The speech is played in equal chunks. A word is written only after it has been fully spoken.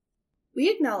We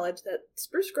acknowledge that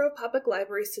Spruce Grove Public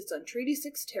Library sits on Treaty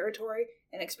 6 territory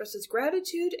and expresses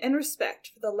gratitude and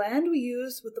respect for the land we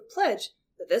use with the pledge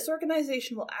that this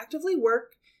organization will actively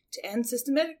work to end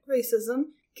systematic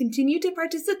racism, continue to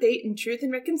participate in truth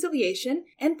and reconciliation,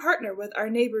 and partner with our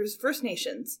neighbors First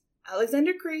Nations,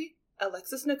 Alexander Cree,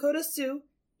 Alexis Nakota Sioux,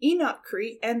 Enoch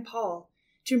Cree, and Paul,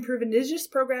 to improve Indigenous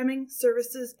programming,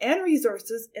 services, and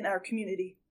resources in our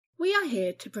community. We are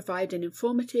here to provide an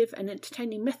informative and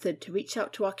entertaining method to reach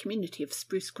out to our community of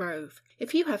Spruce Grove.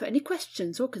 If you have any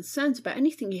questions or concerns about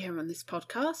anything you hear on this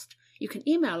podcast, you can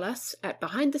email us at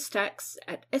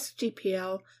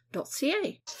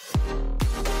behindthestacks@sgpl.ca.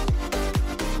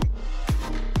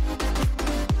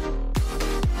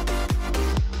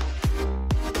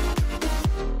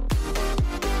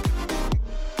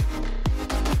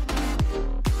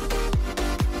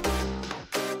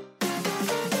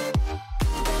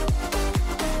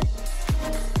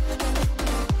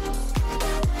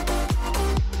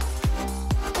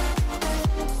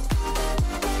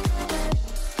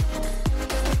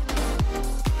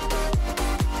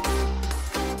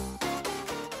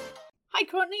 Hi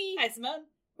Courtney! Hi, Simone.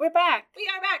 We're back! We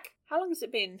are back! How long has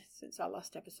it been since our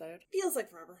last episode? Feels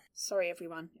like forever. Sorry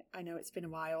everyone, I know it's been a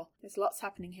while. There's lots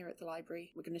happening here at the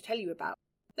library we're going to tell you about.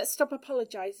 Let's stop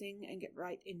apologising and get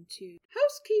right into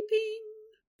housekeeping!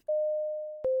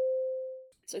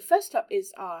 So first up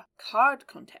is our card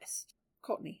contest.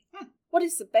 Courtney, what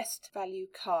is the best value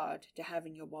card to have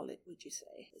in your wallet, would you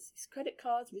say? There's these credit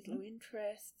cards with low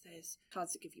interest, there's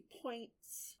cards that give you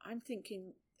points. I'm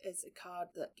thinking there's a card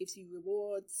that gives you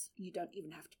rewards, you don't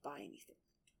even have to buy anything.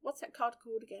 What's that card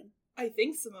called again? I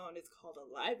think, Simone, it's called a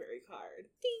library card.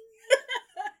 Ding!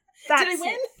 That's Did I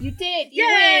win? it. You did! You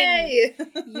Yay!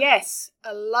 win! Yes,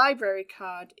 a library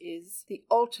card is the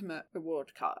ultimate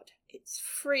reward card. It's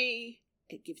free,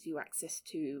 it gives you access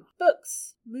to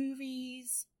books,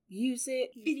 movies,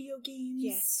 music, Video games.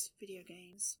 yes, video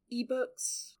games,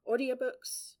 ebooks,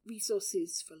 audiobooks,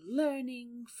 resources for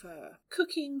learning, for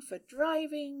cooking, for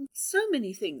driving, so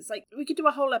many things. Like, we could do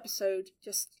a whole episode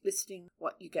just listing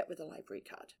what you get with a library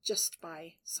card, just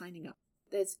by signing up.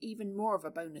 There's even more of a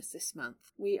bonus this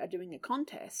month. We are doing a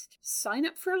contest. Sign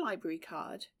up for a library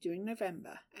card during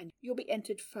November and you'll be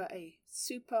entered for a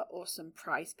super awesome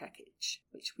prize package,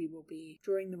 which we will be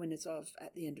drawing the winners of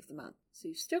at the end of the month. So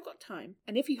you've still got time.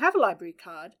 And if you have a library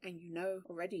card and you know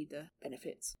already the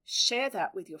benefits, share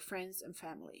that with your friends and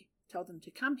family. Tell them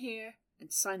to come here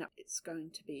and sign up. It's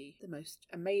going to be the most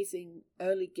amazing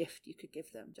early gift you could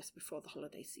give them just before the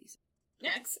holiday season.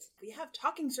 Next, we have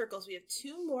talking circles. We have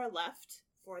 2 more left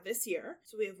for this year.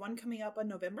 So we have one coming up on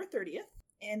November 30th,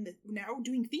 and now we're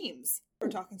doing themes for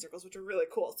talking circles, which are really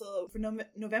cool. So for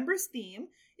November's theme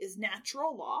is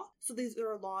natural law. So these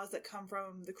are laws that come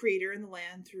from the creator and the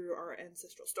land through our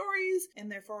ancestral stories,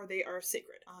 and therefore they are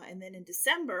sacred. And then in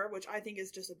December, which I think is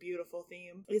just a beautiful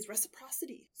theme, is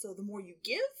reciprocity. So the more you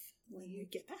give, the more you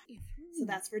get back. So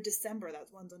that's for December.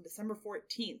 That one's on December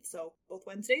 14th. So both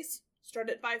Wednesdays.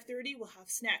 Start at 5:30. We'll have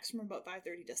snacks from about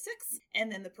 5:30 to 6.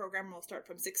 And then the program will start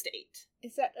from 6 to 8.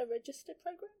 Is that a registered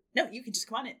program? No, you can just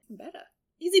come on in. Better.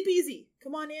 Easy peasy.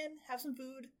 Come on in, have some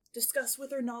food, discuss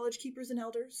with our knowledge keepers and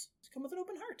elders. Just come with an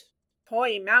open heart.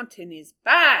 Toy Mountain is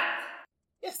back!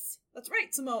 Yes, that's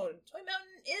right, Simone. Toy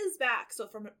Mountain is back. So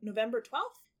from November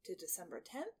 12th to December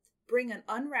 10th, bring an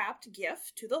unwrapped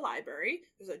gift to the library.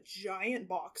 There's a giant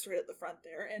box right at the front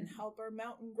there, and help our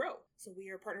mountain grow. So we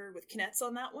are partnered with Kinetz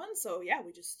on that one. So yeah,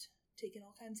 we just take in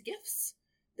all kinds of gifts.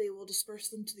 They will disperse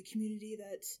them to the community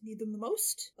that need them the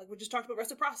most. Like we just talked about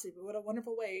reciprocity, but what a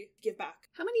wonderful way to give back.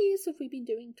 How many years have we been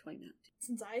doing Toy Mountain?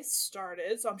 Since I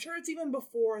started, so I'm sure it's even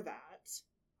before that.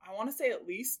 I want to say at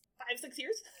least 5-6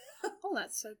 years. Oh,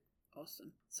 that's so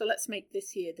awesome. So let's make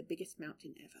this year the biggest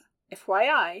mountain ever.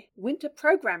 FYI, winter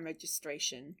program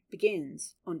registration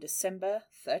begins on December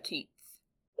 13th.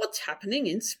 What's happening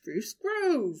in Spruce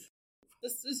Grove?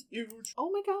 This is huge. Oh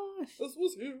my gosh. This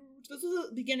was huge. This was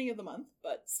the beginning of the month,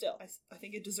 but still, I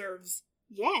think it deserves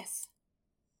Yes.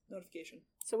 notification.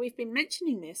 So we've been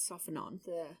mentioning this off and on,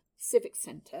 the Civic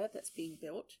Centre that's being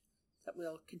built that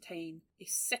will contain a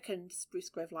second Spruce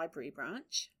Grove Library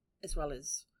branch, as well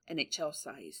as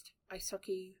NHL-sized ice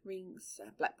hockey rinks,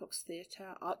 black box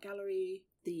theatre, art gallery,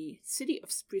 the City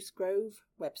of Spruce Grove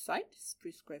website,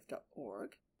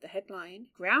 sprucegrove.org. The headline,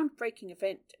 groundbreaking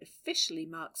event officially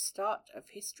marks start of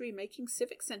History Making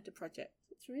Civic Centre project.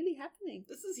 It's really happening.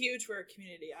 This is huge for our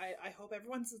community. I hope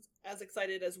everyone's as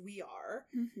excited as we are.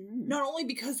 Mm-hmm. Not only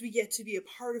because we get to be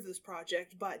a part of this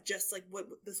project, but just like what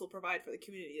this will provide for the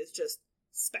community is just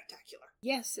spectacular.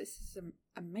 Yes, this is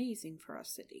amazing for our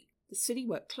city. The city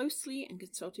worked closely and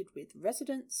consulted with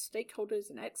residents, stakeholders,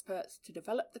 and experts to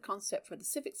develop the concept for the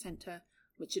Civic Centre,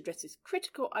 which addresses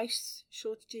critical ice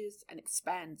shortages and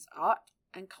expands art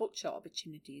and culture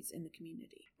opportunities in the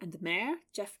community. And the mayor,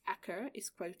 Jeff Acker, is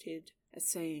quoted as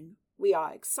saying, "We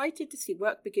are excited to see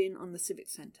work begin on the Civic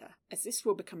Centre, as this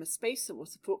will become a space that will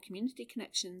support community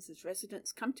connections as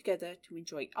residents come together to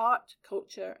enjoy art,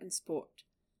 culture, and sport.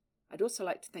 I'd also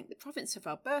like to thank the province of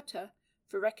Alberta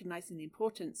for recognising the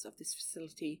importance of this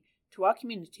facility to our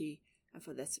community and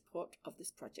for their support of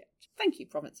this project." Thank you,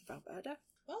 province of Alberta.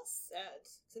 Well said.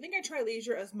 So I think I try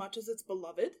leisure as much as it's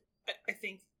beloved. I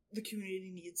think the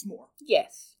community needs more.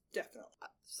 Yes. Definitely.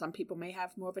 Some people may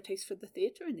have more of a taste for the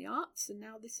theatre and the arts, and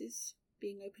now this is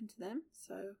being open to them.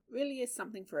 So really is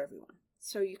something for everyone.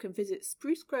 So you can visit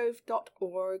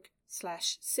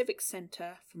sprucegrove.org/civic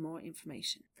centre for more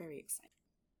information. Very exciting.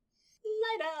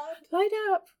 Light up! Light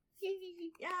up!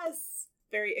 Yay! Yes!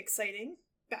 Very exciting.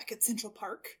 Back at Central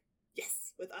Park.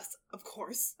 Yes, with us, of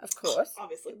course. Of course.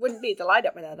 Obviously. It wouldn't be the light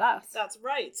up without us. That's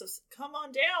right. So come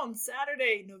on down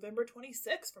Saturday, November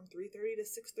 26th from 3:30 to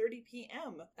 6:30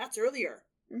 p.m. That's earlier.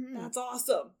 Mm-hmm. That's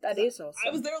awesome. That is awesome. I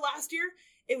was there last year.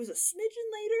 It was a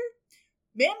smidgen later.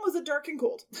 Man, was it dark and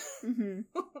cold. Mm-hmm.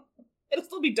 It'll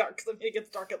still be dark because it gets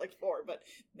dark at like 4, but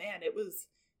man, it was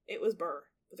burr.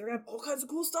 But they're gonna have all kinds of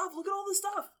cool stuff. Look at all this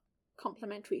stuff.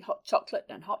 Complimentary hot chocolate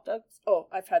and hot dogs. Oh,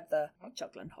 I've had the hot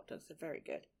chocolate and hot dogs. They're very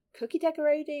good. Cookie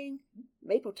decorating,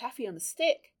 maple taffy on a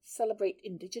stick, celebrate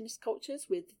indigenous cultures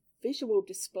with visual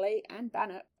display and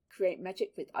banner, create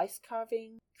magic with ice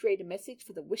carving, create a message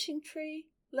for the wishing tree,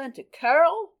 learn to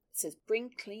curl. It says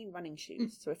bring clean running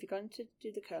shoes. So if you're going to do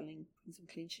the curling, bring some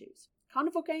clean shoes.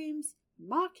 Carnival games,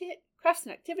 market, crafts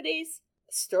and activities,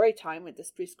 story time with the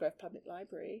Spruce Grove Public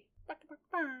Library,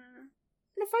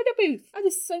 and a photo booth. Oh,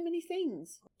 there's so many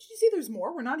things. Did you see there's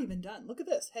more? We're not even done. Look at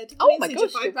this. Head to the Oh main my stage gosh,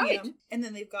 at 5 you're p.m. right. And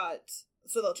then they've got,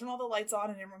 so they'll turn all the lights on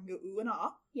and everyone can go ooh and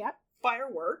ah. Yep.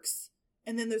 Fireworks.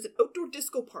 And then there's an outdoor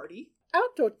disco party.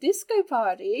 Outdoor disco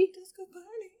party. Disco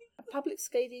party. Public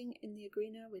skating in the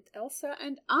arena with Elsa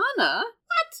and Anna.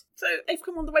 What? So they've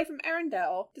come all the way from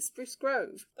Arundel to Spruce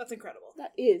Grove. That's incredible.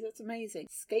 That's amazing.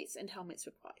 Skates and helmets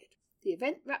required. The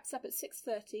event wraps up at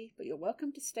 6:30, but you're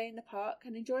welcome to stay in the park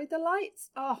and enjoy the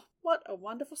lights. Oh, what a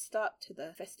wonderful start to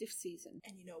the festive season.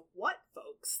 And you know what,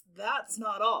 folks? That's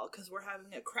not all, because we're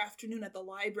having a craft afternoon at the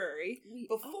library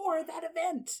before that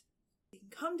event. You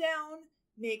can come down,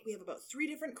 we have about 3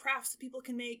 different crafts that people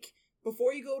can make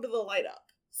before you go to the light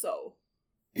up. So,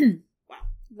 wow.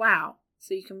 Wow.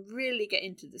 So you can really get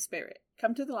into the spirit.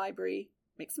 Come to the library,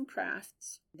 make some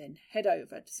crafts, then head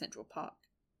over to Central Park.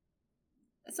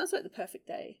 That sounds like the perfect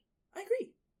day. I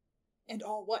agree. And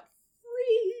all what?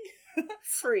 Free.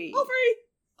 Free. All free.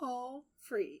 All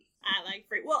free. I like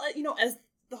free. Well, as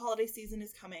the holiday season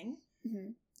is coming, Mm-hmm.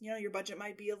 Your budget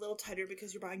might be a little tighter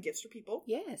because you're buying gifts for people.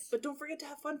 Yes. But don't forget to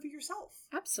have fun for yourself.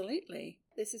 Absolutely.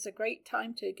 This is a great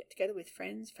time to get together with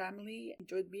friends, family,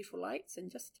 enjoy the beautiful lights,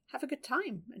 and just have a good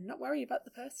time and not worry about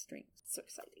the purse strings. It's so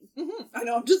exciting. Mm-hmm. I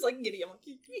know, I'm just like giddy. I'm like,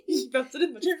 she's bouncing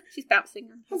in my chair. She's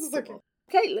bouncing. This is so cute.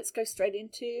 Okay, let's go straight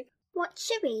into What's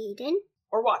she reading?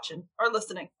 Or watching, or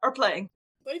listening, or playing.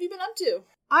 What have you been up to?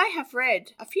 I have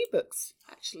read a few books,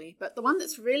 actually, but the one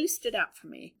that's really stood out for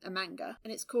me, a manga,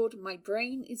 and it's called My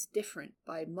Brain is Different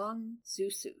by Mon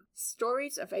Zusu.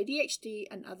 Stories of ADHD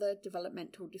and other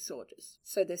developmental disorders.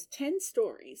 So there's 10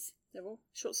 stories. They're all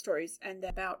short stories, and they're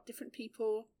about different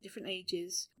people, different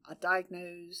ages, are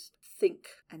diagnosed, think,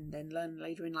 and then learn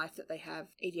later in life that they have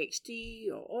ADHD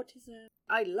or autism.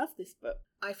 I love this book.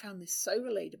 I found this so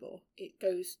relatable. It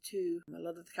goes to a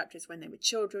lot of the characters when they were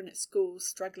children at school,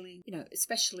 struggling,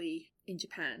 especially in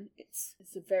Japan. It's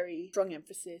a very strong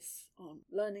emphasis on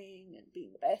learning and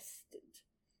being the best and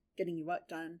getting your work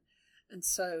done. And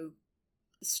so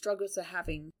the struggles they're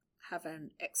having have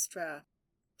an extra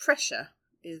pressure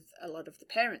with a lot of the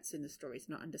parents in the stories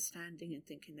not understanding and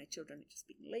thinking their children are just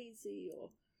being lazy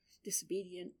or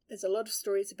disobedient. There's a lot of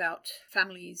stories about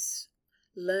families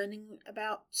learning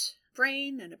about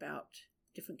brain and about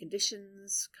different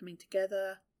conditions coming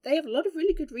together. They have a lot of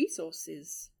really good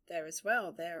resources there as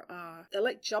well. They're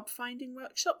like job finding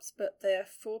workshops, but they're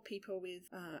for people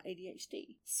with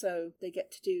ADHD. So they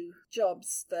get to do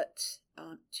jobs that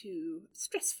aren't too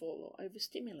stressful or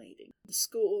overstimulating. The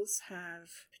schools have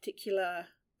particular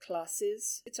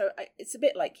classes. So it's a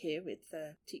bit like here with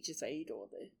the teacher's aid or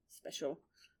the special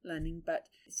learning, but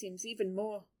it seems even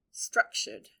more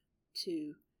structured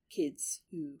to kids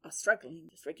who are struggling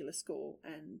with regular school,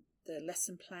 and the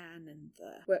lesson plan and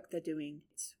the work they're doing,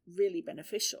 it's really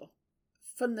beneficial.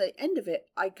 From the end of it,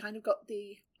 I kind of got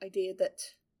the idea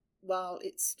that while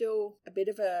it's still a bit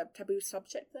of a taboo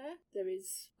subject there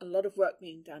is a lot of work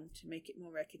being done to make it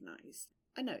more recognised.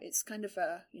 I know, it's kind of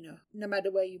a, no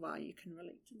matter where you are, you can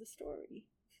relate to the story.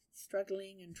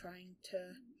 Struggling and trying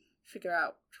to figure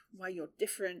out why you're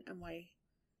different and why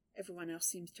everyone else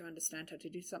seems to understand how to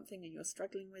do something and you're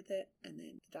struggling with it, and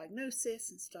then the diagnosis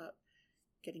and start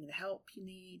getting the help you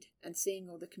need, and seeing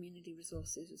all the community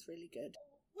resources is really good.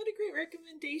 What a great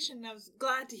recommendation. I was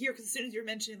glad to hear, because as soon as you're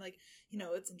mentioning,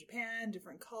 it's in Japan,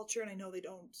 different culture, and I know they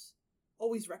don't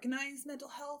always recognize mental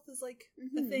health as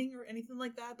a thing or anything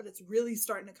like that, but it's really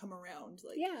starting to come around.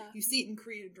 You see it in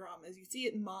Korean dramas, you see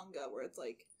it in manga, where it's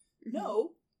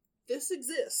no, this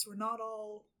exists. We're not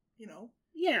all,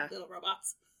 little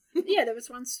robots. Yeah, there was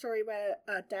one story where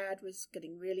a dad was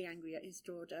getting really angry at his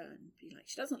daughter and being like,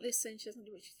 she doesn't listen, she doesn't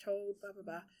do what she's told, blah, blah,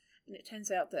 blah. And it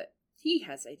turns out that he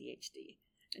has ADHD.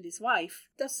 And his wife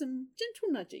does some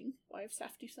gentle nudging, wives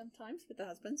have to sometimes with their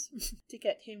husbands, to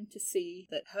get him to see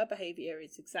that her behaviour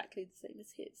is exactly the same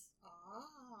as his.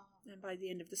 Ah. And by the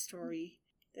end of the story,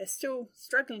 they're still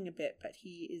struggling a bit, but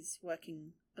he is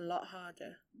working a lot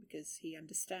harder because he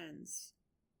understands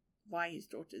why his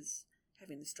daughter's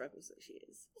having the struggles that she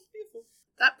is. That's beautiful.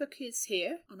 That book is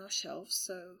here on our shelves,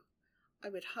 so I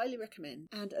would highly recommend.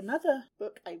 And another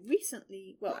book I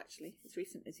recently, well actually as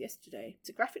recent as yesterday, it's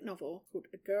a graphic novel called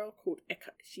A Girl Called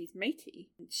Eka. She's Métis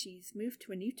and she's moved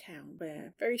to a new town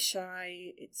where very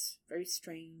shy, it's very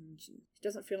strange, and she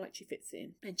doesn't feel like she fits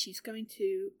in. And she's going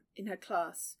to, in her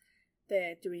class,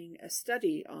 they're doing a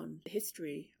study on the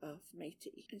history of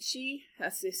Métis. And she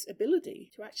has this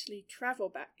ability to actually travel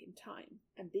back in time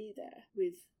and be there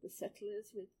with the settlers,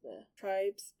 with the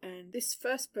tribes. And this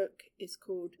first book is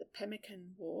called The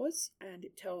Pemmican Wars, and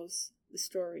it tells the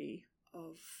story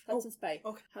of Hudson's Bay.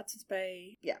 Okay. Hudson's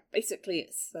Bay, yeah, basically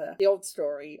it's the old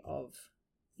story of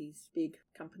these big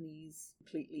companies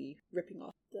completely ripping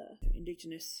off the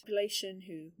indigenous population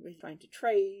who were trying to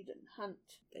trade and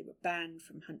hunt. They were banned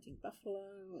from hunting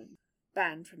buffalo and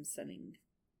banned from selling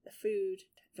the food.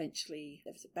 Eventually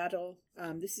there was a battle.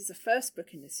 This is the first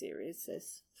book in the series.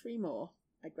 There's 3 more.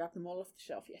 I grabbed them all off the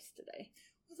shelf yesterday.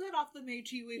 Was that off the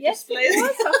Métis Week yes, display? Yes, it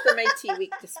was off the Métis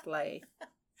Week display.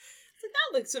 So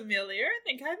that looks familiar. I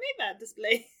think I made that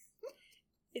display.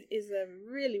 It is a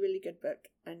really, really good book,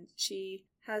 and she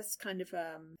has kind of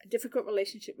a difficult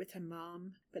relationship with her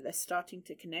mum, but they're starting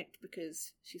to connect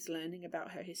because she's learning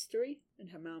about her history,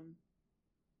 and her mum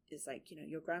is like,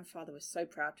 your grandfather was so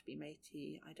proud to be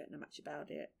Métis, I don't know much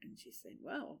about it, and she's saying,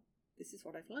 well, this is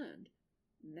what I've learned,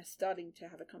 and they're starting to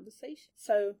have a conversation.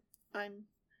 So I'm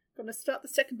going to start the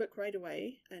second book right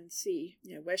away and see,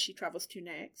 where she travels to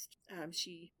next.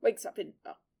 She wakes up,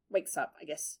 I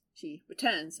guess. She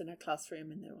returns in her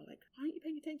classroom and they're all like, why aren't you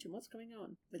paying attention? What's going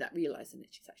on? Without realising that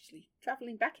she's actually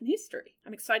travelling back in history.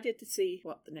 I'm excited to see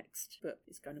what the next book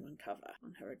is going to uncover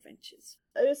on her adventures.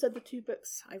 Those are the 2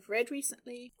 books I've read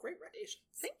recently. Great recommendations.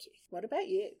 Thank you. What about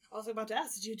you? I was about to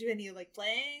ask, did you do any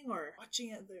playing or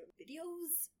watching other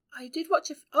videos? I did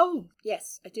watch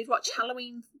I did watch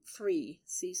Halloween 3,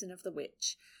 Season of the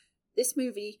Witch. This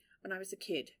movie, when I was a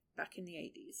kid, back in the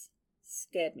 80s,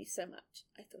 scared me so much.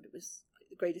 I thought it was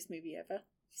the greatest movie ever.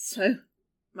 So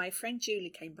my friend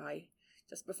Julie came by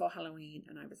just before Halloween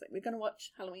and I was like, we're going to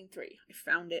watch Halloween 3. I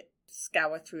found it,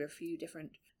 scour through a few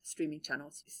different streaming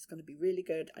channels. This is going to be really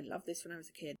good. I loved this when I was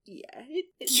a kid. Yeah,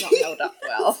 it's not held up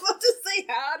well. I was about to say,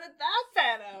 how did that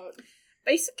pan out?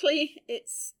 Basically,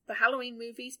 it's the Halloween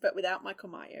movies, but without Michael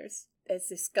Myers. There's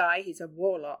this guy, he's a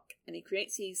warlock, and he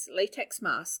creates these latex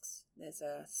masks. There's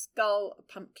a skull, a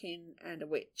pumpkin, and a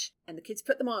witch. And the kids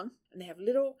put them on, and they have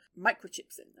little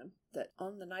microchips in them that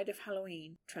on the night of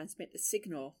Halloween transmit a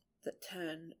signal that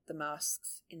turn the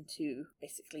masks into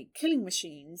basically killing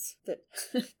machines that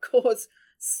cause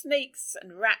snakes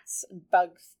and rats and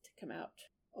bugs to come out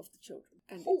of the children.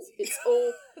 And it's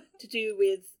all to do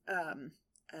with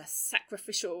a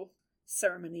sacrificial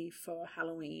ceremony for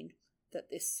Halloween that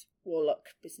this warlock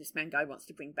businessman guy wants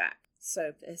to bring back.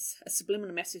 So there's a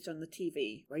subliminal message on the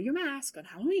TV, wear your mask on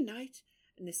Halloween night,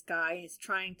 and this guy is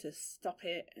trying to stop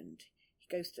it, and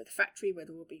he goes to the factory where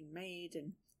they're all being made,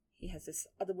 and he has this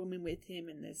other woman with him,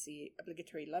 and there's the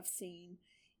obligatory love scene,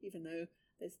 even though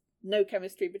there's no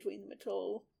chemistry between them at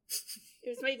all. It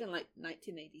was made in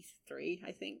 1983,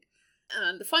 I think.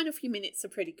 And the final few minutes are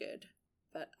pretty good.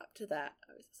 But up to that,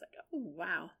 I was just like, oh,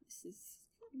 wow, this is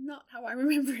not how I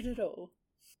remember it at all.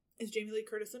 Is Jamie Lee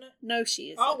Curtis in it? No,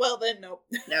 she isn't. Oh, well then, nope.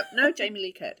 No Jamie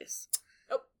Lee Curtis.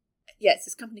 Oh. Yeah, it's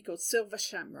this company called Silver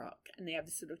Shamrock, and they have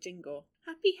this little jingle,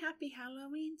 Happy, happy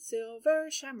Halloween, Silver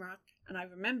Shamrock. And I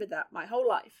remembered that my whole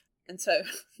life. And so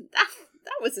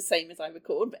that was the same as I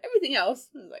recalled, but everything else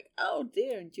I was like, oh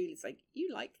dear. And Julie's like, you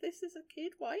liked this as a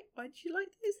kid? Why did you like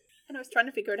this? And I was trying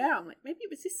to figure it out. I'm like, maybe it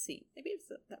was this scene, maybe it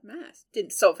was that mask.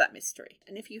 Didn't solve that mystery.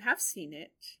 And if you have seen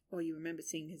it, or you remember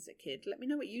seeing it as a kid, let me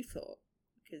know what you thought,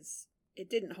 because it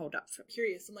didn't hold up for me.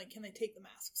 Curious, I'm like, can they take the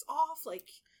masks off? Like,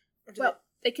 or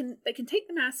they can take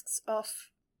the masks off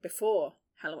before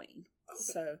Halloween. Okay.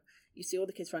 So you see all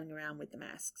the kids running around with the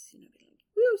masks, being like,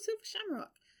 woo, Silver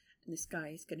Shamrock. And this guy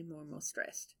is getting more and more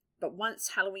stressed. But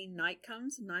once Halloween night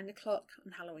comes, 9 o'clock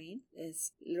on Halloween,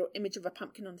 there's a little image of a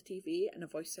pumpkin on the TV and a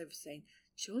voiceover saying,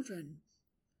 children,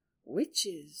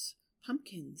 witches,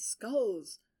 pumpkins,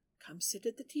 skulls, come sit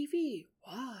at the TV.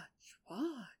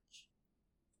 Watch.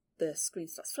 The screen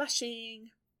starts flashing.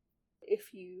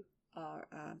 If you are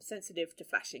sensitive to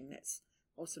flashing, that's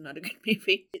also not a good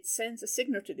movie. It sends a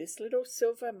signal to this little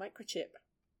silver microchip.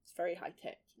 It's very high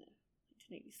tech,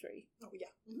 1983. Oh, yeah.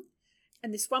 Mm-hmm.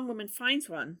 And this one woman finds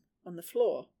one on the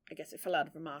floor. I guess it fell out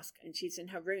of her mask, and she's in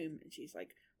her room, and she's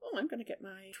like, oh, I'm going to get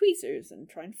my tweezers and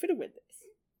try and fiddle with this.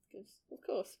 Because, of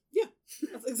course. Yeah,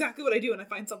 that's exactly what I do when I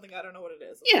find something I don't know what it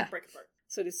is. Yeah. Break it apart.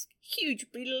 So this huge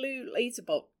blue laser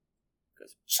bolt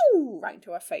goes choo right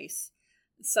into her face.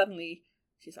 And suddenly,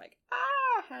 she's like,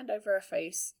 hand over her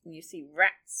face, and you see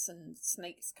rats and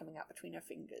snakes coming out between her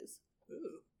fingers.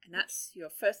 Ooh. And that's your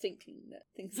first inkling that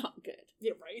things aren't good.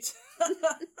 Yeah, right.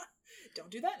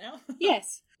 Don't do that now.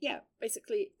 Yes. Yeah,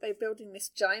 basically, they're building this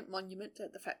giant monument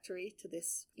at the factory to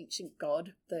this ancient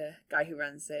god, the guy who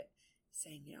runs it,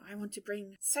 saying, I want to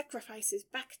bring sacrifices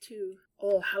back to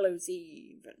All Hallows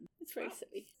Eve. And it's very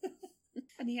silly.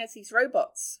 And he has these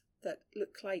robots that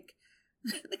look like,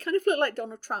 they kind of look like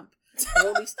Donald Trump. They're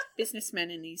all these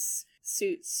businessmen in these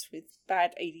suits with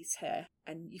bad 80s hair.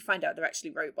 And you find out they're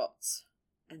actually robots.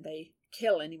 And they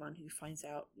kill anyone who finds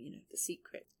out, the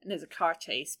secret. And there's a car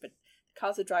chase, but the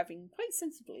cars are driving quite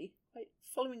sensibly, quite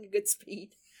following a good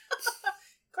speed.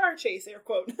 Car chase, air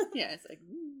quote. Yeah, it's like,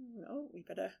 we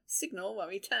better signal while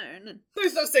we turn. And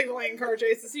there's no signaling in car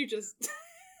chases, you just...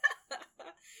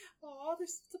 Oh,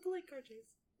 there's a polite car chase.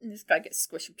 And this guy gets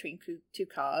squished between two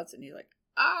cars, and he's like,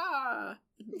 ah!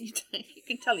 You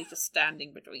can tell he's just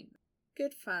standing between them.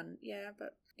 Good fun, yeah,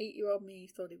 but 8-year-old me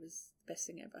thought it was the best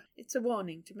thing ever. It's a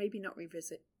warning to maybe not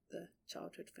revisit the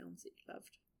childhood films that you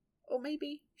loved. Or maybe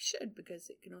you should, because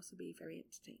it can also be very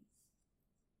entertaining.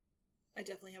 I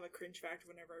definitely have a cringe factor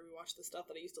whenever I rewatch the stuff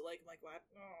that I used to like. I'm like, what?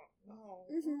 Oh, no.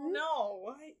 Mm-hmm. No.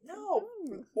 Why? No.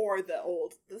 Mm-hmm. Or the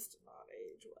old, this did not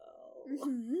age well.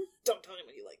 Mm-hmm. Don't tell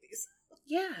anyone you like these.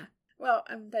 Yeah. Well,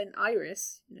 and then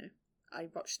Iris, I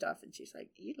watch stuff and she's like,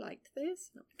 you liked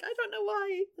this? And I'm like, I don't know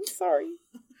why. I'm sorry.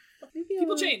 Maybe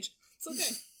People change. It's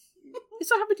okay. This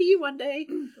will happen to you one day.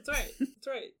 That's right. That's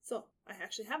right. So, I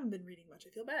actually haven't been reading much. I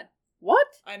feel bad. What?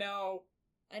 I know.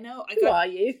 Who are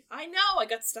you? I know. I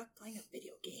got stuck playing a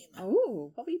video game.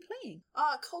 Oh, what were you playing?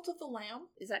 Cult of the Lamb.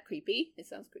 Is that creepy? It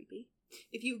sounds creepy.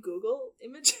 If you Google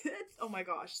image it, oh my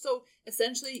gosh. So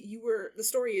essentially the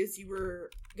story is you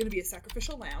were going to be a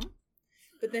sacrificial lamb,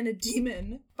 but then a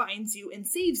demon finds you and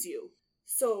saves you.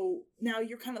 So now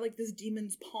you're kind of like this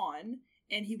demon's pawn,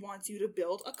 and he wants you to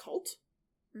build a cult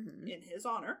in his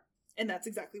honor. And that's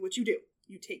exactly what you do.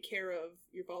 You take care of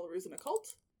your followers in a cult,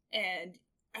 and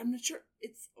I'm not sure,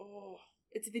 it's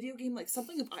a video game like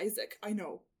something of Isaac, I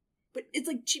know. But it's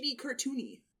like chibi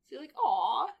cartoony. So you're like,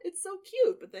 aw, it's so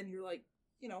cute. But then you're like,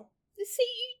 See,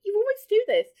 you always do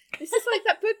this. This is like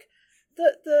that book,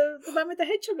 the one with the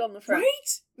hedgehog on the front.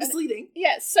 Right? Misleading.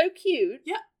 Yeah, it's so cute.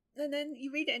 Yeah. And then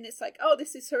you read it and it's like, oh,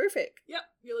 this is horrific. Yeah.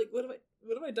 You're like, what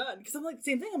have I done? Because I'm like,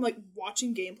 same thing. I'm like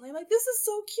watching gameplay. I'm like, this is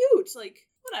so cute. Like,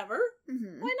 whatever.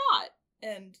 Mm-hmm. Why not?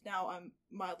 And now I'm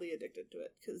mildly addicted to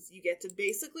it because you get to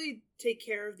basically take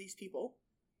care of these people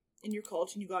in your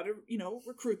cult, and you got to,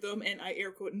 recruit them, and I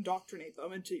air quote indoctrinate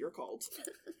them into your cult.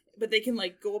 But they can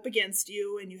like go up against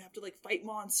you, and you have to like fight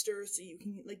monsters so you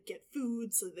can like get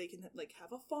food, so they can like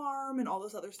have a farm and all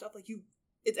this other stuff. Like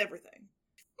it's everything.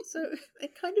 So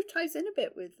it kind of ties in a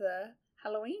bit with the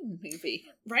Halloween movie,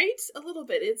 right? A little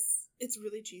bit. It's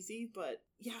really cheesy, but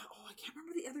yeah. Oh, I can't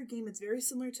remember the other game. It's very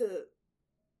similar to.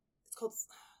 It's called.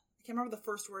 I can't remember the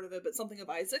first word of it, but something of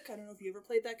Isaac. I don't know if you ever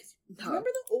played that. Cause do you remember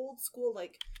the old school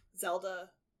like Zelda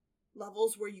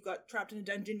levels where you got trapped in a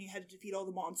dungeon, you had to defeat all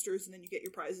the monsters, and then you get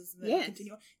your prizes, and then you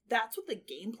continue on? That's what the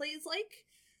gameplay is like.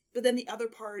 But then the other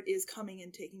part is coming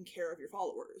and taking care of your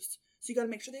followers. So you got to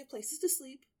make sure they have places to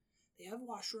sleep, they have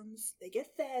washrooms, they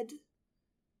get fed,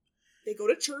 they go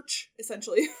to church,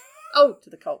 essentially. Oh, to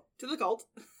the cult. To the cult.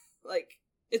 Like,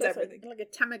 it's so everything. Like a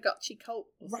Tamagotchi cult.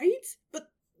 Right? But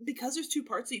because there's two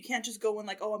parts, so you can't just go and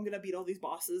like, oh, I'm going to beat all these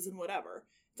bosses and whatever.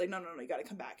 It's like, no, you gotta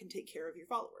come back and take care of your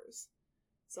followers.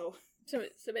 So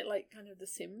it's a bit like kind of The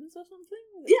Sims or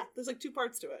something? Yeah, there's like 2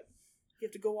 parts to it. You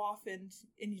have to go off and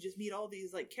you just meet all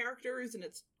these like characters, and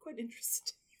it's quite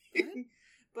interesting. Right.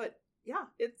 But yeah,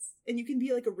 and you can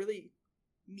be like a really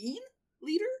mean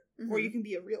leader, or you can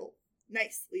be a real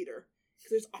nice leader.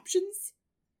 Because there's options.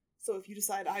 So if you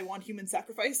decide I want human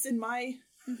sacrifice in my,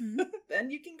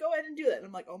 then you can go ahead and do that. And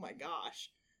I'm like, oh my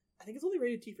gosh. I think it's only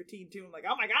rated T for teen too. I'm like,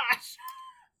 oh my gosh.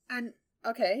 And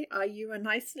okay, are you a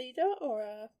nice leader or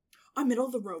a? I'm middle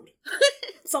of the road.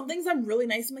 Some things I'm really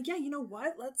nice. I'm like, yeah, you know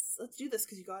what? Let's do this,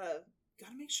 because you gotta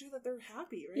make sure that they're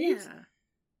happy, right? Yeah.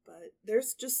 But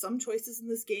there's just some choices in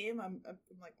this game. I'm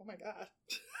like, oh my god,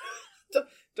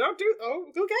 don't do. Oh,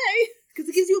 okay, because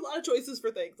it gives you a lot of choices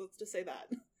for things. Let's just say that,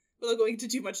 without going into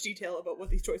too much detail about what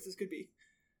these choices could be.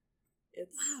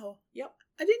 It's wow. Yep.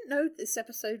 I didn't know this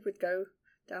episode would go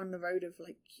down the road of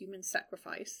like human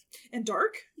sacrifice and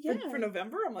dark. Yeah. For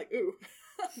November. I'm like, ooh,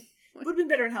 would have been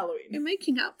better in Halloween. You're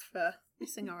making up for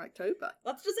missing our October.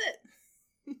 That's just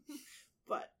it.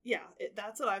 But yeah,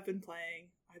 that's what I've been playing.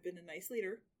 I've been a nice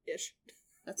leader-ish.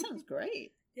 That sounds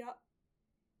great. Yeah.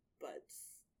 But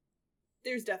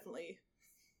there's definitely...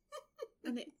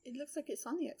 And it looks like it's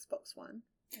on the Xbox One.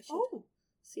 I should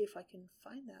see if I can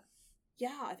find that.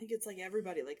 Yeah, I think it's like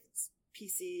everybody, like it's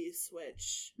PC,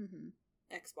 Switch,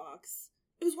 Xbox.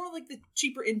 It was one of like the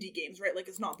cheaper indie games, right? Like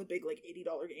it's not the big like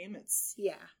 $80 game.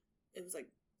 It was like,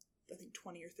 I think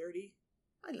 20 or 30.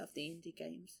 I love the indie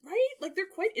games. Right? Like they're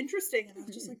quite interesting. And I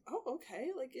was just like, oh, okay.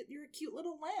 Like you're a cute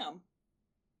little lamb.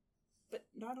 But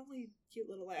not only cute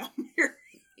little lamb, you're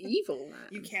evil lamb.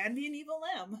 You can be an evil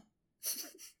lamb.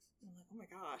 I'm like, oh my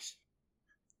gosh.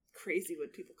 Crazy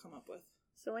what people come up with.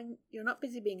 So when you're not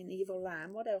busy being an evil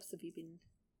lamb, what else have you been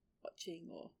watching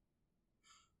or...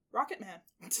 Rocket Man.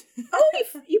 Oh,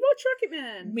 you watched Rocket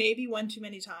Man? Maybe one too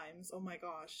many times. Oh my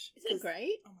gosh. Isn't it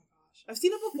great? Oh my gosh. I've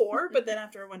seen it before, but then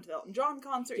after I went to the Elton John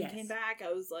concert and came back,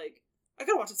 I was like, I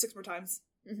gotta watch it 6 more times.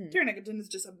 Taron Egerton is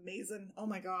just amazing. Oh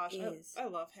my gosh. I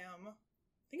love him.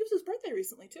 I think it was his birthday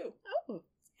recently too. Oh.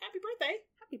 Happy birthday.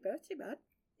 Happy birthday, bud.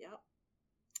 Yeah.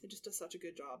 It just does such a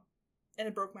good job. And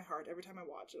it broke my heart every time I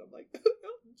watch it. I'm like,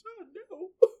 Elton John, no.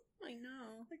 I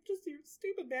know. Like, just your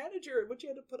stupid manager and what you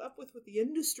had to put up with the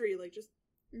industry, like, just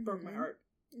broke my heart.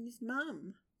 And his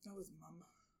mum. Oh, his mum.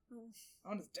 Oh.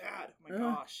 And his dad. Oh my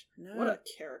gosh. No. What a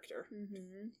character.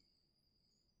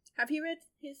 Have you read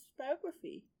his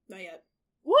biography? Not yet.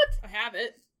 What? I have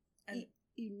it. And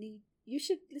you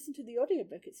should listen to the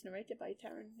audiobook. It's narrated by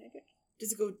Taron Egerton.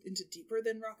 Does it go into deeper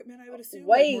than Rocket Man, I would assume?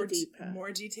 Way like deeper.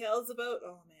 More details about?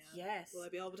 Oh, man. Yes. Will I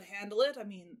be able to handle it? I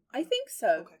mean... I think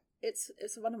so. Okay.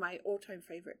 It's one of my all-time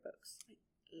favourite books.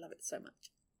 I love it so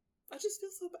much. I just feel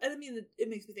so... And I mean, it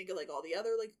makes me think of, like, all the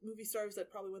other, like, movie stars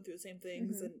that probably went through the same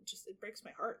things, and just, it breaks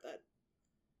my heart that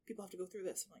people have to go through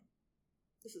this. I'm like,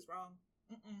 this is wrong.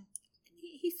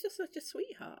 He's just such a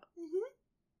sweetheart.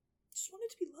 Just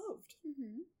wanted to be loved.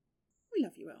 We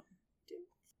love you, Elton. Do.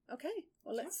 Okay,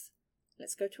 well,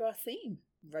 let's go to our theme.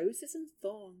 Roses and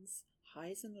Thorns,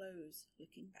 Highs and Lows,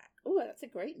 Looking Back. Oh, that's a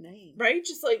great name. Right?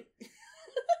 Just like,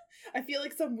 I feel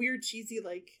like some weird cheesy,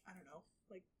 like, I don't know,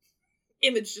 like,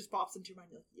 image just pops into your mind.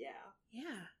 You're like, yeah.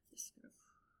 Yeah. Just kind of...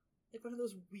 Like one of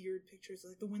those weird pictures,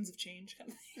 like the Winds of Change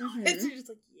kind of thing. It's just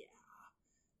like, yeah.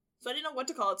 So I didn't know what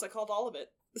to call it, so I called all of it.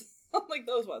 Like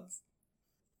those ones.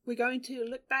 We're going to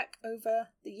look back over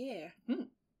the year.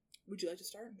 Would you like to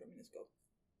start? Or do you want me to go?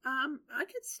 I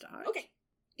could start. Okay.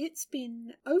 It's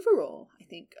been, overall, I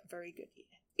think, a very good year.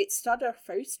 It started off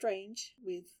very strange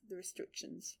with the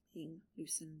restrictions being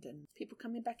loosened and people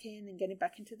coming back in and getting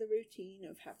back into the routine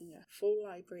of having a full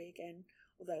library again.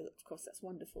 Although, of course, that's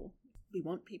wonderful. We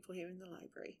want people here in the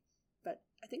library. But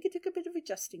I think it took a bit of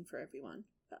adjusting for everyone.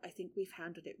 But I think we've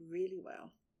handled it really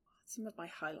well. Some of my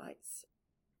highlights.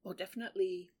 Well,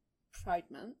 definitely Pride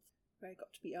Month, where I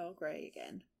got to be Earl Grey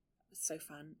again. It was so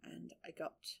fun. And I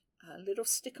got a little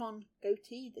stick-on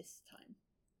goatee this time.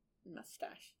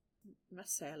 Mustache. I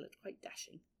must say I looked quite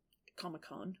dashing.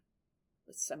 Comic-Con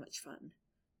was so much fun.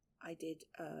 I did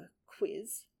a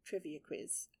trivia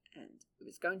quiz, and it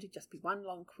was going to just be one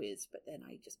long quiz, but then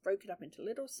I just broke it up into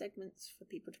little segments for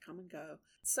people to come and go.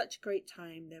 Such a great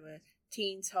time. There were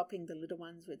teens helping the little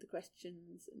ones with the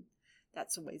questions, and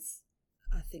that's always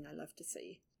a thing I love to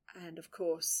see. And of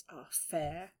course, our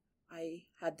fair. I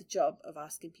had the job of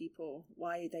asking people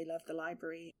why they love the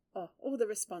library. Oh, all the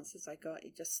responses I got,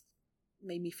 it just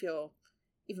made me feel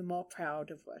even more proud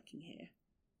of working here,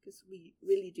 because we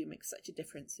really do make such a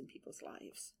difference in people's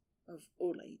lives of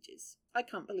all ages. I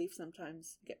can't believe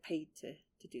sometimes I get paid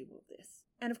to do all this.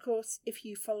 And of course, if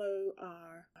you follow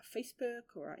our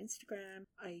Facebook or our Instagram,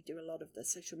 I do a lot of the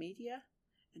social media,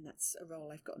 and that's a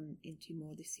role I've gotten into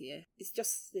more this year. It's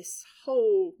just this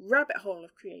whole rabbit hole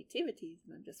of creativity,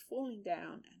 and I'm just falling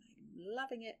down, and I'm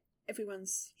loving it.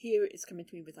 Everyone's here is coming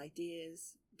to me with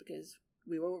ideas, because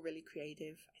we're all really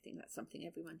creative. I think that's something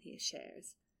everyone here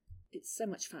shares. It's so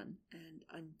much fun, and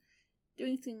I'm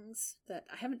doing things that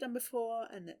I haven't done before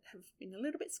and that have been a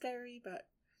little bit scary, but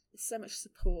there's so much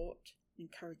support,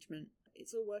 encouragement.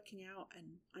 It's all working out,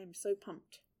 and I'm so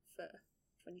pumped for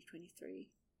 2023.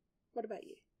 What about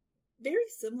you? Very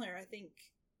similar. I think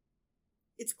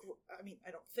it's,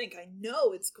 I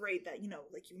know it's great that,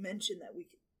 like you mentioned, that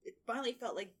it finally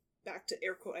felt like back to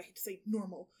air quote, I hate to say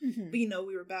normal, but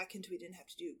we were back into, we didn't have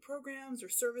to do programs or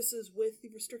services with the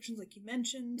restrictions like you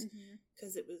mentioned,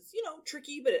 because it was,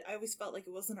 tricky, but I always felt like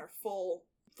it wasn't our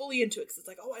fully into it, because it's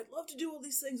like, oh, I'd love to do all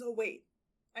these things. Oh, wait,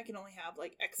 I can only have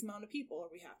like X amount of people, or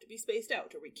we have to be spaced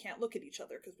out, or we can't look at each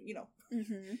other because,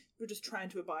 we're just trying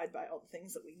to abide by all the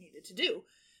things that we needed to do.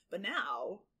 But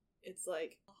now it's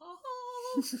like,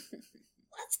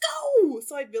 let's go.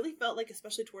 So I really felt like,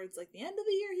 especially towards like the end of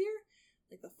the year here,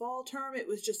 like the fall term, it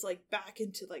was just like back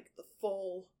into like the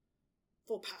full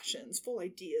passions, full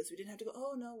ideas. We didn't have to go,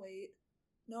 oh no, wait,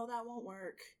 no, that won't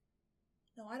work.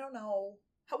 No, I don't know.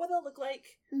 How will that look like?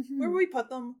 Where will we put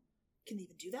them? Can they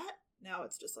even do that? Now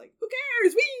it's just like, who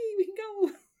cares? We can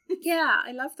go. Yeah,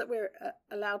 I love that we're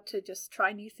allowed to just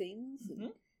try new things.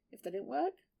 And if they didn't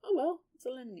work, oh well, it's a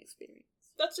learning experience.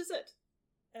 That's just it.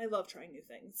 And I love trying new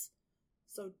things.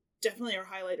 So definitely our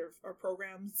highlight are our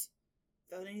programs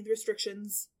without any of the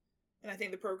restrictions. And I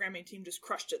think the programming team just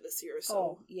crushed it this year.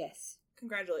 So yes.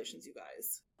 Congratulations, you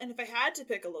guys. And if I had to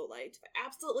pick a low light, I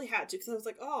absolutely had to, because I was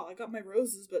like, oh, I got my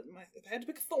roses, but if I had to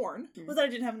pick a thorn, was that I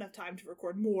didn't have enough time to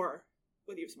record more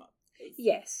with you, Simone.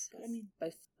 Yes. But I mean,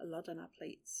 both a lot on our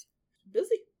plates.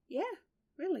 Busy. Yeah,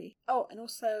 really. Oh, and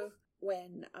also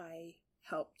when I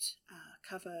helped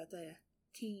cover the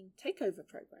teen takeover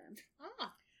program.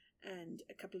 And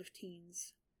a couple of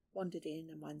teens wandered in,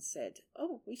 and one said,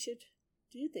 oh, we should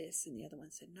do this. And the other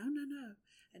one said, no.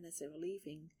 And as they were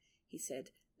leaving, he said,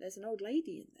 there's an old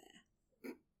lady in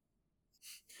there.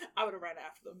 I would have ran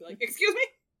after them and be like, excuse me?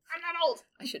 I'm not old.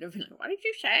 I should have been like, what did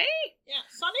you say? Yeah,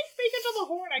 Sonny, speak into the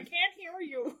horn. I can't hear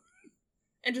you.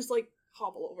 And just like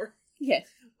hobble over. Yes.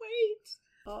 Wait.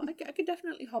 Oh, I could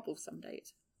definitely hobble some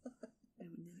days. When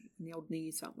the old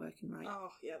knees aren't working right.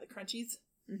 Oh, yeah, the crunchies.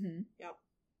 Yep.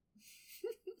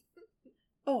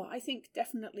 Oh, I think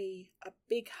definitely a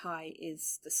big high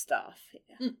is the staff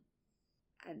here.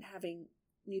 And having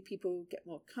new people get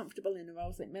more comfortable in the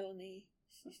roles, like Melanie.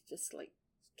 She's just like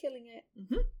killing it.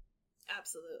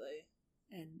 Absolutely.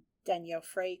 And Danielle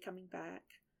Frey coming back.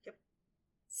 Yep.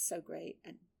 So great.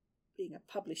 And being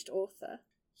a published author.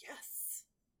 Yes.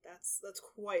 That's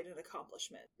quite an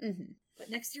accomplishment. But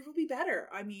next year will be better.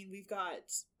 I mean, we've got,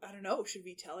 I don't know, should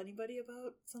we tell anybody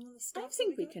about some of the stuff? I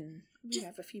think we can. We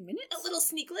have a few minutes. A little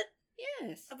sneaklet?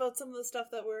 Yes. About some of the stuff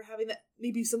that we're having, that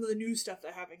maybe some of the new stuff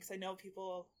they're having, because I know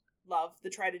people love the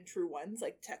tried and true ones,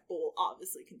 like Tech Bowl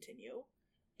obviously continue.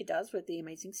 It does, with the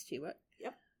Amazing Stewart.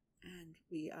 Yep. And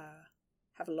we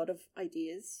have a lot of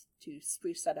ideas to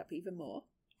spruce that up even more.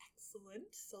 Excellent.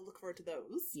 So look forward to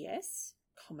those. Yes.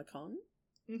 Comic-Con.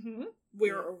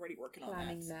 We're already working on that.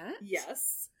 Planning that.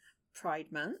 Yes. Pride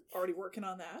Month. Already working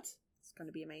on that. It's going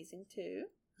to be amazing too.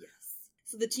 Yes.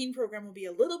 So the teen program will be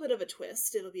a little bit of a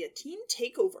twist. It'll be a teen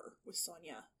takeover with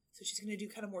Sonia. So she's going to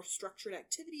do kind of more structured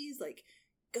activities like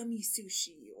gummy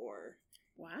sushi or...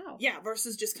 Wow. Yeah,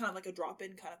 versus just kind of like a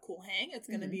drop-in kind of cool hang. It's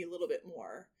going to be a little bit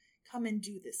more come and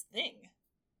do this thing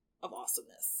of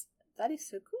awesomeness. That is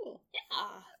so cool.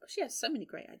 Yeah. She has so many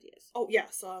great ideas. Oh, yeah.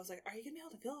 So I was like, are you going to be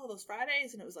able to fill all those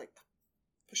Fridays? And it was like,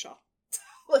 push off.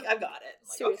 Like, I've got it.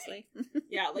 Like, seriously. Okay.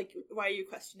 Yeah, like, why are you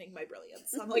questioning my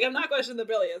brilliance? I'm like, I'm not questioning the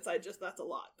brilliance. That's a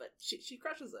lot. But she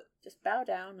crushes it. Just bow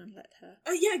down and let her.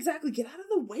 Yeah, exactly. Get out of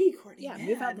the way, Courtney. Yeah, man.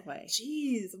 move out of the way.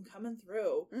 Jeez, I'm coming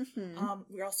through.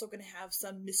 We're also going to have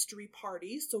some mystery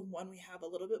parties. So one, we have a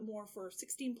little bit more for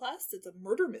 16 plus. It's a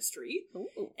murder mystery.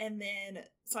 Ooh. And then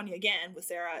Sonia, again, with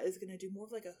Sarah, is going to do more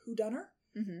of like a whodunner.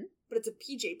 But it's a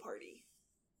PJ party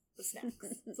with snacks.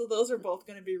 So those are both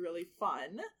going to be really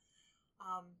fun.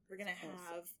 We're going to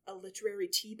have a literary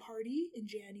tea party in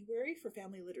January for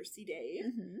Family Literacy Day.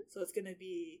 So it's going to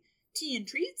be tea and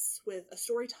treats with a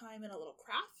story time and a little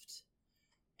craft.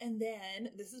 And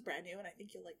then, this is brand new, and I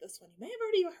think you'll like this one. You may have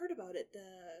already heard about it,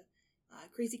 the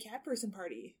Crazy Cat Person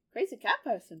Party. Crazy Cat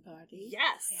Person Party?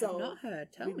 Yes. I have not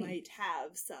heard. Tell me. We might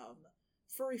have some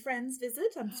furry friends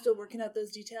visit. I'm still working out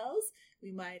those details.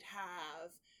 We might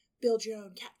have build your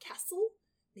own cat castle,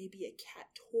 maybe a cat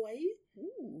toy,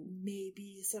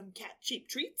 maybe some cat cheap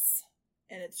treats,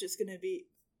 and it's just going to be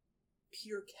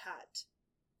pure cat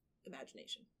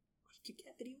imagination. Cute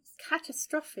cat videos.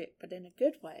 Catastrophic, but in a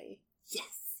good way.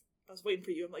 Yes. I was waiting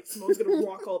for you. I'm like, Simone's going to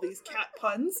rock all these cat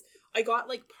puns. I got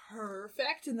like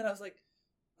perfect, and then I was like,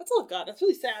 that's all I've got. That's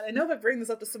really sad. I know if I bring this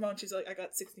up to Simone, she's like, I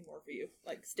got 60 more for you.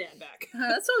 Like, stand back.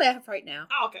 That's all I have right now.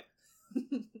 Oh, okay.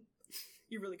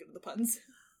 You're really good at the puns.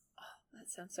 Oh, that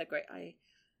sounds so great. I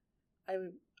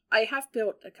have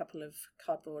built a couple of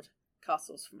cardboard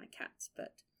castles for my cats,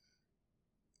 but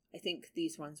I think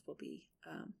these ones will be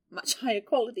much higher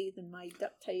quality than my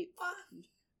duct tape and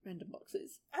random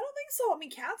boxes. I don't think so. I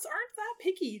mean, cats aren't that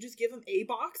picky. You just give them a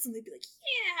box and they'd be like,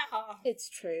 yeah. It's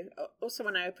true. Also,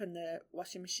 when I open the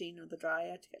washing machine or the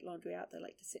dryer to get laundry out, they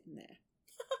like to sit in there.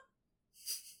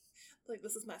 Like,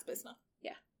 this is my space now.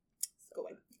 Yeah. Go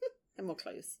away. And more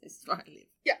clothes. This is where I live.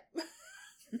 Yeah.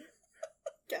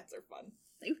 Cats are fun.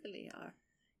 They really are.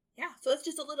 Yeah, so that's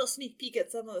just a little sneak peek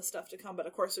at some of the stuff to come, but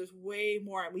of course there's way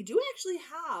more. And we do actually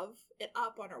have it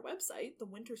up on our website. The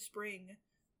winter-spring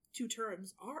 2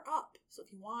 terms are up. So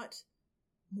if you want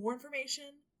more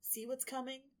information, see what's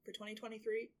coming for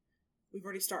 2023, we've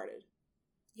already started.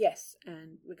 Yes,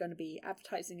 and we're going to be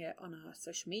advertising it on our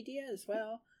social media as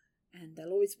well. And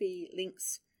there'll always be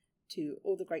links to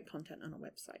all the great content on our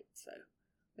website. So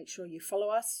make sure you follow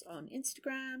us on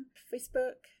Instagram,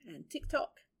 Facebook, and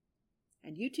TikTok.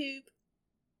 And YouTube.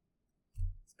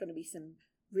 There's going to be some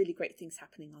really great things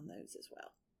happening on those as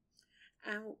well.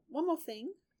 And one more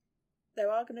thing, there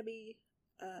is going to be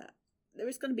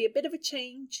a bit of a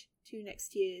change to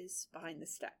next year's Behind the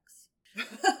Stacks.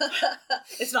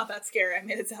 It's not that scary. I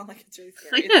made it sound like it's really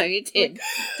scary. I know, you did.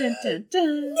 Dun, dun,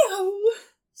 dun. No!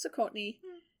 So Courtney,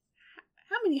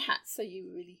 how many hats are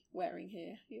you really wearing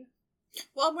here?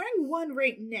 Well, I'm wearing one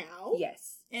right now.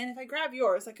 Yes. And if I grab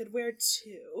yours, I could wear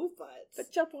 2, but...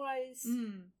 But job-wise...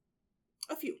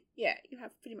 a few. Yeah, you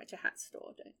have pretty much a hat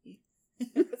store, don't you?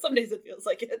 Some days it feels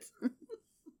like it.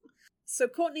 So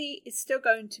Courtney is still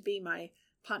going to be my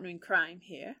partner in crime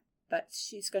here, but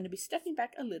she's going to be stepping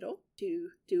back a little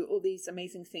to do all these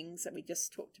amazing things that we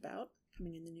just talked about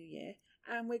coming in the new year.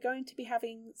 And we're going to be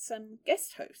having some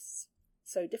guest hosts.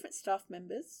 So different staff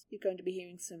members. You're going to be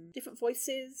hearing some different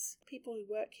voices, people who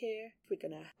work here. We're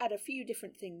going to add a few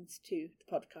different things to the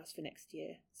podcast for next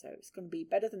year. So it's going to be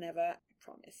better than ever, I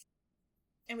promise.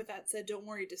 And with that said, don't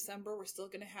worry, December, we're still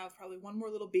going to have probably one more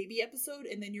little baby episode,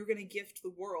 and then you're going to gift the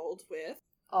world with...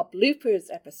 our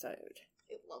bloopers episode.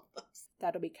 I love those.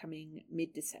 That'll be coming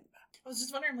mid-December. I was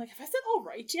just wondering, like, have I said all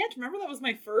right yet? Remember that was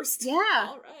my first? Yeah.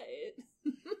 All right.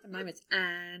 And mine was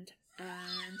and...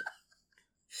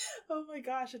 Oh my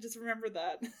gosh, I just remembered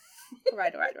that. All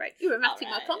right. You were Matthew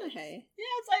All right. McConaughey.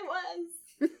 Yes, I was.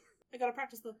 I gotta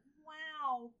practice the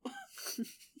wow.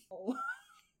 Oh.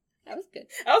 That was good.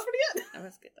 That was pretty good.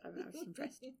 I was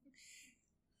impressed.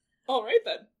 All right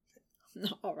then.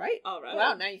 All right. All right.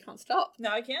 Wow, now you can't stop.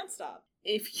 Now I can't stop.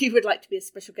 If you would like to be a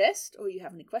special guest, or you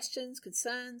have any questions,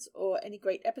 concerns, or any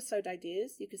great episode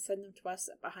ideas, you can send them to us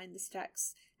at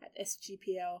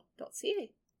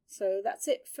behindthestacks@sgpl.ca. So that's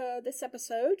it for this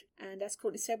episode. And as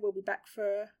Courtney said, we'll be back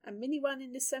for a mini one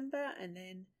in December, and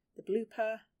then the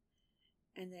blooper,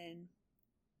 and then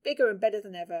bigger and better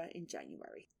than ever in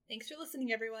January. Thanks for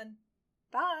listening, everyone.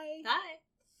 Bye. Bye.